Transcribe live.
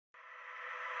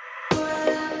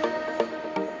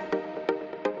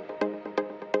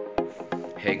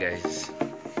Hey guys,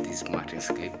 this is Martin's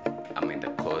clip. I'm in the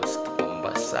coast,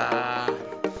 Mombasa.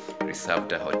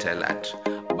 Reserved a hotel at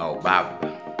Baobab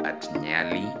at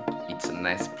Nyali. It's a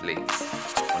nice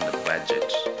place on the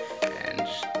budget and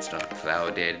it's not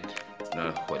crowded, it's not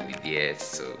a holiday,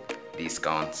 so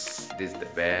discounts. This is the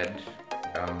bed.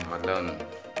 I'm alone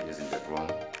using the room.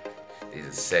 This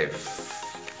is safe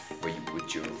where you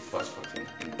put your passport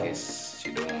in case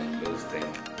you don't want to lose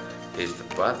them. Here's the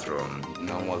bathroom,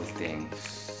 normal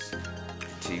things,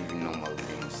 TV, normal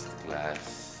things,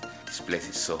 glass. This place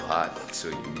is so hot, so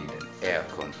you need an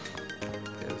aircon.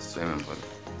 There's a swimming pool.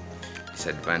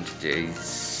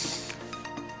 Disadvantages,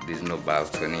 there's no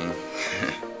balcony,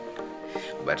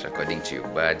 but according to your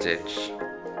budget,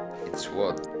 it's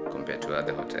worth compared to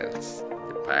other hotels.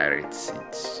 The Pirates,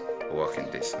 it's walking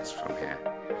distance from here.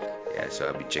 Yeah, so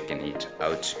I'll be checking it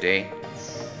out today.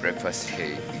 Breakfast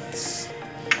here, it's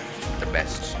the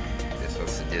best. There's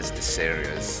also just the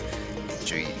cereals,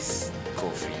 juice,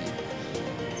 coffee,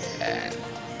 and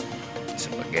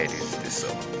spaghetti. It's so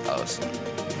awesome.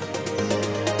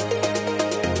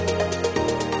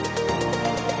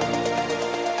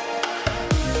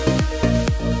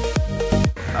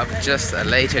 I've just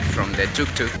alighted from the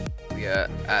tuk-tuk. We are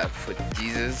at Fort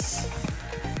Jesus.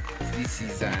 This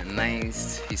is a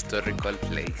nice historical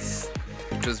place.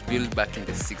 It was built back in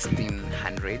the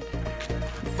 1600s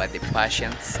by the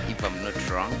Persians, if I'm not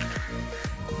wrong.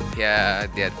 Here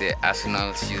the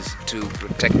arsenals used to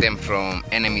protect them from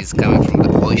enemies coming from the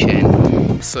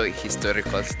ocean. So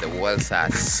historical, the walls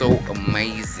are so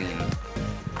amazing.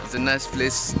 It's a nice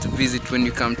place to visit when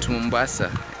you come to Mombasa.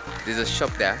 There's a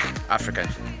shop there, African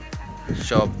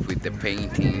shop with the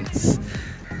paintings,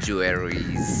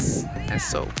 jewelries, and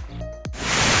so.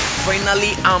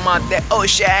 Finally, I'm at the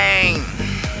ocean.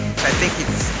 I think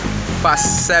it's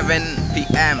past 7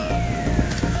 p.m.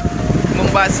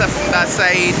 Mombasa from that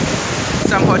side,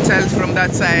 some hotels from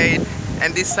that side,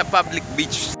 and this is a public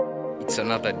beach. It's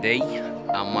another day.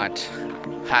 I'm at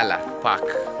Hala Park.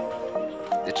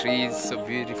 The trees so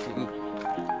beautiful.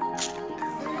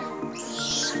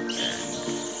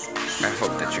 I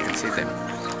hope that you can see them.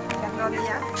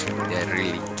 They're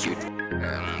really cute.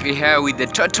 We're here with the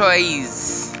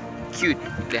tortoise. Cute.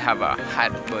 They have a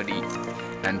hard body,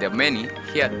 and there are many.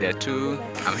 Here there are two.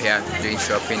 I'm here doing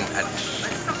shopping at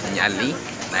Nyali,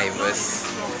 Naivas,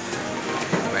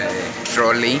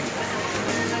 trolley.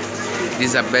 This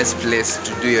is the best place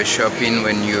to do your shopping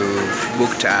when you've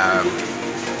booked a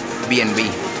B&B.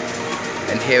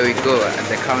 And here we go at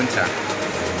the counter.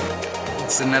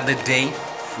 It's another day.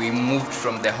 We moved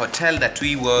from the hotel that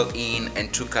we were in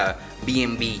and took a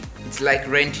B&B. It's like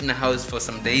renting a house for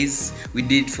some days. We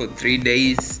did for 3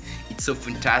 days. It's so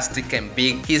fantastic and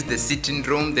big. Here's the sitting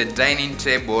room, the dining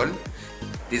table.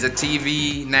 There's a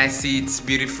TV, nice seats,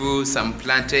 beautiful, some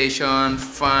plantation,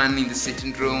 fun in the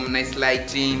sitting room, nice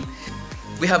lighting.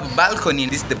 We have a balcony.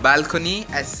 This is the balcony.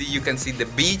 You can see the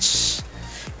beach.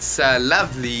 It's a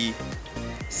lovely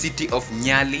city of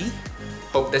Nyali.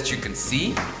 Hope that you can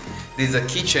see. There's a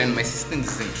kitchen. My sister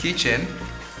is in the kitchen.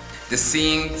 The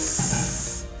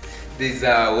sinks. There's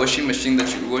a washing machine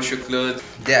that you wash your clothes.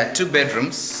 There are 2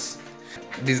 bedrooms.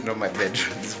 This is not my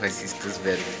bedroom. This is my sister's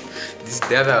bedroom. This is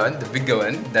the other one, the bigger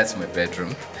one. That's my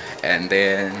bedroom. And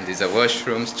then there's a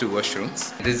washrooms, 2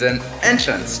 washrooms. There's an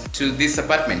entrance to this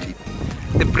apartment.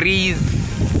 The breeze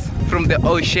from the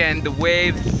ocean, the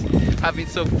waves, having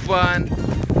so fun.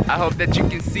 I hope that you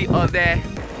can see all there.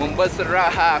 Mombasa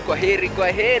Raha, kwaheri,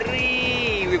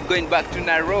 kwaheri. We're going back to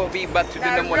Nairobi, back to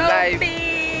the normal life.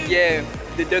 Yeah,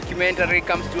 the documentary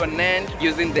comes to an end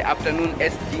using the afternoon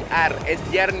SGR.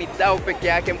 SGR ni tao peke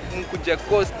yake, mkuja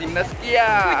coast,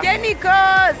 mnasikia? Kujeni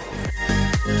coast!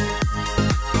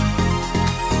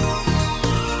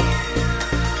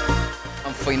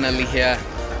 I'm finally here,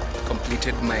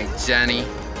 completed my journey.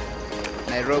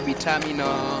 Nairobi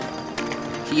terminal.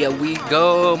 Here we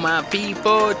go, my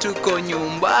people, tuko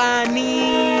nyumbani.